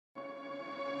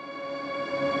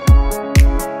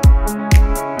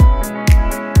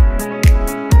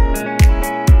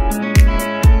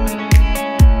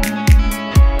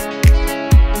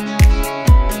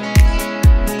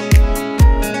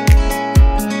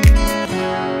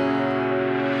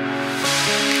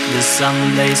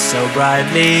sun lays so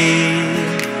brightly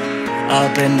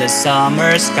up in the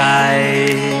summer sky.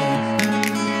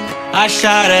 I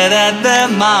shouted at the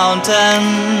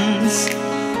mountains,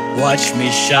 watch me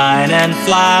shine and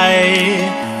fly.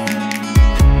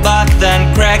 But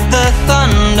then cracked the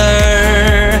thunder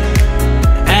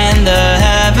and the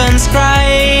heavens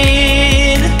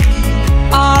cried,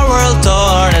 our world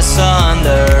torn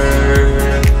asunder.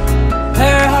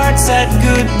 Her heart said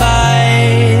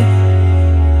goodbye.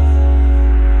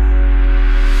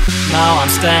 Now I'm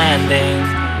standing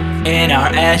in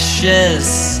our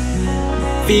ashes,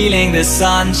 feeling the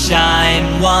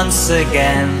sunshine once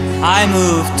again. I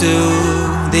move to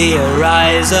the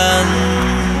horizon,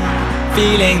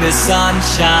 feeling the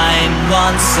sunshine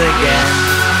once again.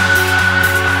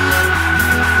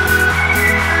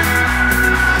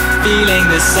 Feeling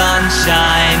the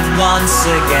sunshine once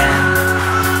again.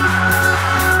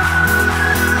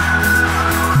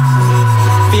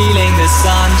 Feeling the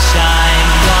sunshine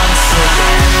once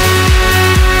again.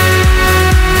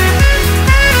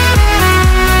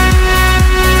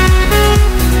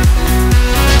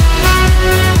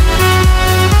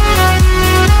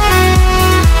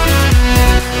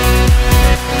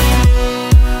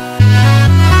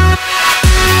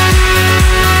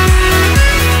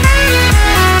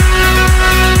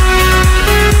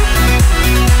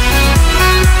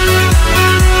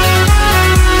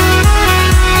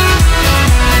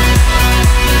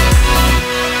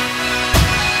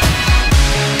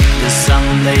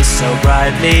 Lays so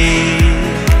brightly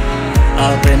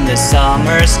up in the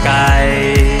summer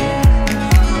sky.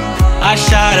 I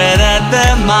shouted at the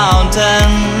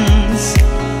mountains,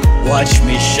 watch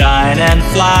me shine and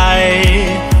fly.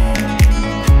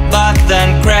 But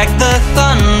then cracked the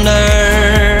thunder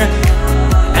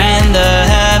and the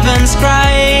heavens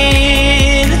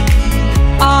cried,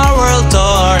 our world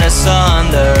torn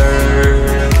asunder.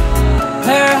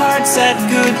 Her heart said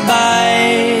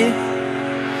goodbye.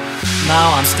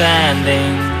 Now I'm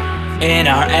standing in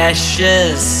our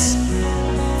ashes,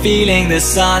 feeling the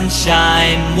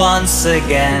sunshine once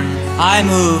again. I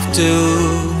move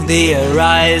to the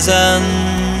horizon,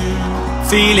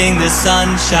 feeling the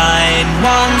sunshine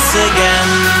once again.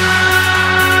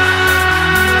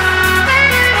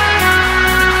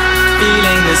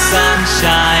 Feeling the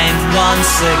sunshine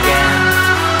once again.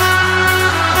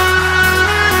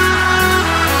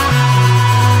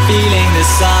 Feeling the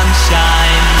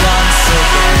sunshine